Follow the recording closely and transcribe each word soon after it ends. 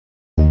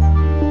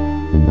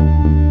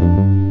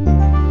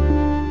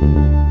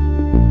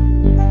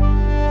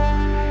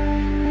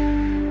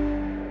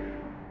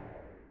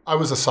I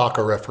was a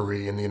soccer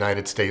referee in the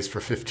United States for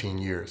 15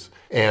 years.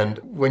 And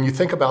when you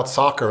think about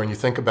soccer and you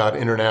think about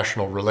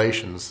international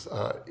relations,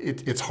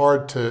 it's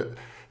hard to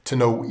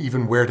know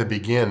even where to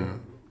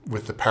begin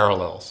with the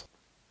parallels.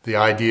 The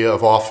idea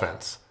of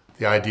offense,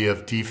 the idea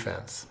of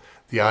defense,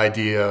 the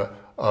idea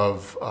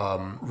of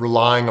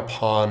relying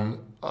upon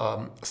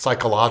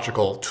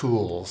psychological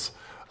tools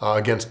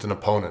against an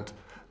opponent,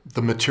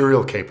 the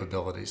material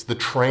capabilities, the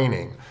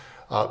training.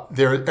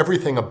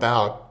 Everything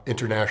about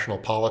international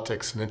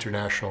politics and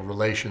international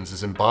relations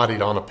is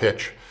embodied on a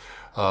pitch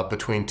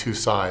between two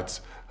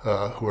sides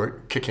who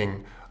are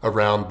kicking a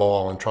round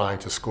ball and trying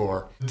to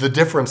score. The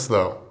difference,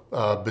 though,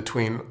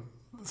 between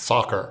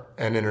soccer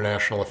and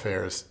international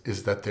affairs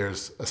is that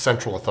there's a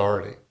central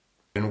authority.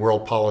 In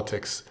world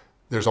politics,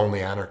 there's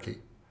only anarchy.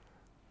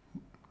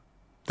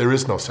 There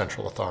is no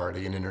central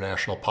authority in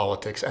international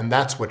politics, and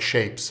that's what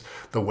shapes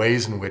the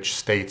ways in which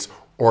states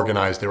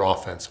organize their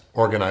offense,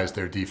 organize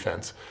their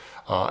defense,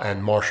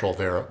 and marshal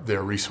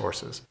their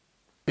resources.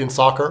 In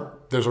soccer,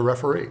 there's a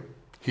referee.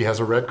 He has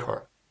a red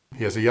card.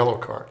 He has a yellow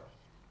card.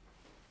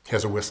 He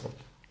has a whistle.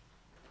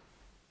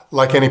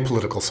 Like any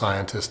political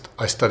scientist,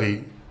 I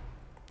study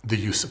the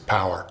use of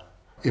power.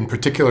 In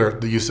particular,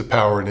 the use of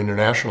power in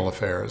international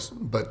affairs,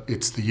 but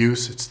it's the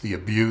use, it's the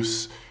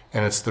abuse,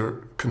 and it's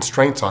the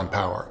constraints on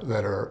power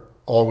that are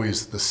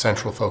always the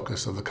central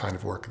focus of the kind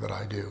of work that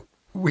I do.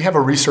 We have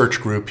a research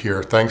group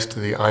here, thanks to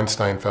the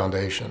Einstein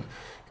Foundation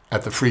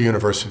at the Free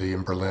University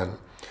in Berlin,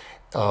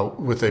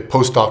 with a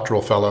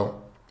postdoctoral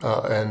fellow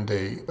and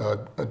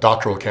a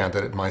doctoral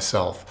candidate,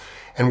 myself.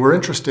 And we're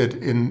interested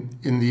in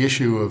the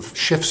issue of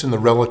shifts in the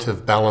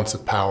relative balance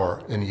of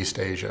power in East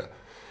Asia.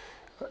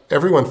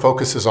 Everyone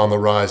focuses on the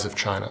rise of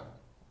China,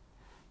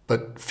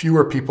 but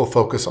fewer people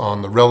focus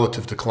on the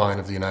relative decline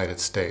of the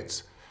United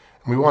States.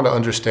 And we want to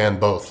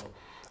understand both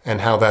and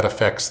how that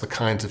affects the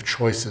kinds of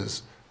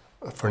choices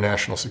for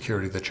national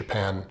security that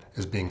Japan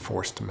is being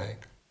forced to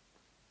make.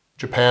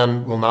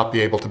 Japan will not be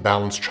able to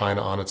balance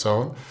China on its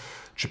own.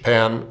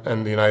 Japan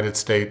and the United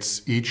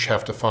States each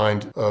have to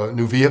find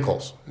new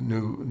vehicles,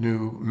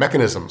 new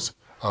mechanisms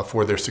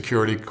for their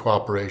security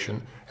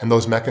cooperation, and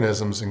those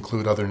mechanisms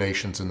include other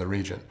nations in the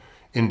region,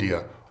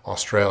 India,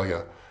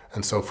 Australia,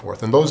 and so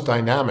forth. And those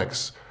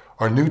dynamics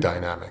are new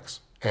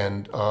dynamics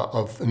and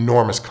of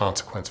enormous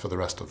consequence for the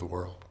rest of the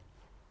world.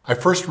 I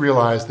first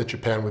realized that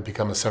Japan would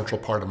become a central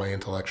part of my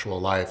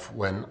intellectual life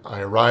when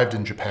I arrived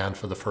in Japan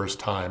for the first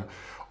time,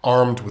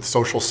 armed with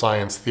social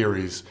science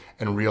theories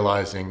and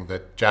realizing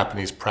that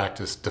Japanese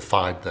practice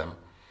defied them.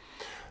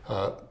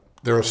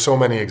 There are so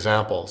many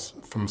examples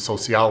from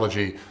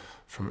sociology,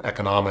 from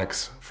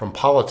economics, from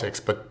politics,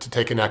 but to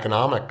take an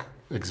economic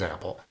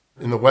example.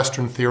 In the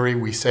Western theory,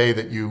 we say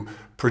that you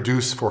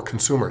produce for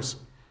consumers.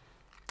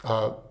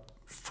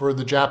 For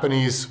the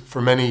Japanese,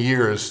 for many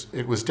years,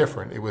 it was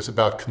different. It was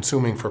about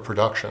consuming for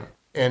production.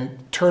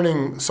 And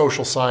turning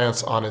social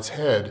science on its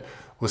head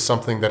was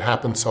something that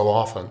happened so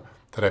often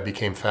that I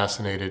became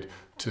fascinated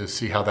to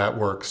see how that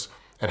works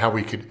and how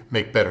we could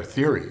make better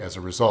theory as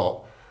a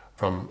result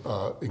from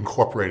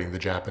incorporating the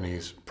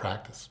Japanese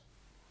practice.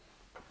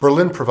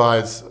 Berlin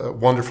provides a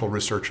wonderful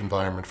research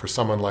environment for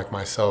someone like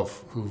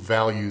myself who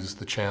values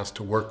the chance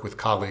to work with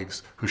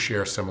colleagues who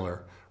share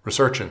similar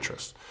research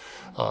interests.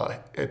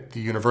 At the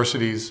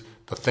universities,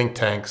 the think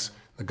tanks,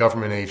 the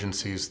government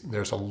agencies,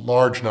 there's a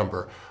large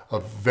number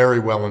of very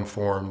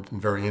well-informed and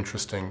very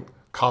interesting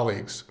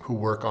colleagues who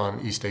work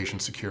on East Asian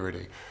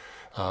security,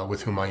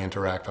 with whom I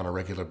interact on a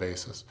regular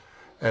basis.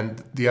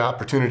 And the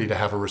opportunity to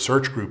have a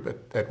research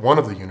group at one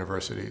of the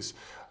universities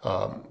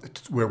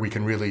where we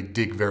can really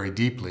dig very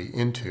deeply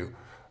into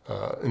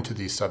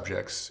these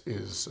subjects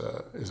is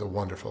a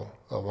wonderful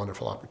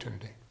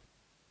opportunity.